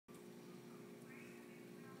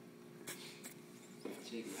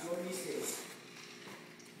Check it out.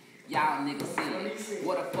 Y'all niggas see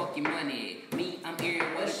what the fuck your money at? Me, I'm here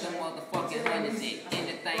with some motherfucking honeys at.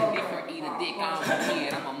 Anything different, eat a dick, I don't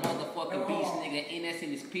care. I'm a motherfucking beast, nigga, and that's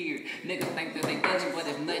in the spirit. Niggas think that they nothing, but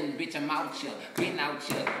it's nothing, bitch, I'm out here. Been out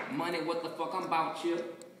here. Money, what the fuck, I'm about here.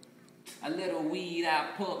 A little weed I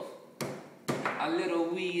puff. A little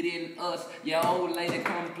weed in us. Your old lady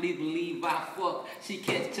come please believe I fuck. She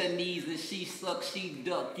catch her knees and she suck, she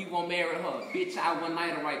duck. You won't marry her. Bitch, I one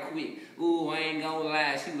night her right quick. Ooh, I ain't gonna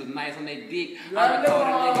lie, she was nice on that dick. I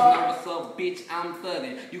recorded niggas know what's up, bitch, I'm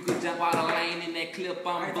thuggin'. You could jump out of lane in that clip,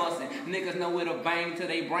 I'm bustin'. Niggas know where to bang to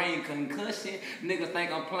they brain concussion. Niggas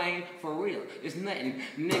think I'm playing for real. It's nothing.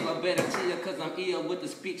 Nigga better chill cause I'm ill with the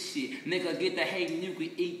spit shit. Nigga get the hatin', you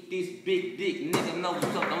can eat this big dick. Nigga know what's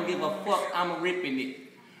up, don't give a fuck, I'm ripping it.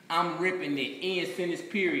 I'm ripping it. End sentence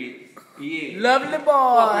period. Yeah. Lovely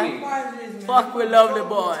boy. Fuck with lovely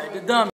boy. The dumb.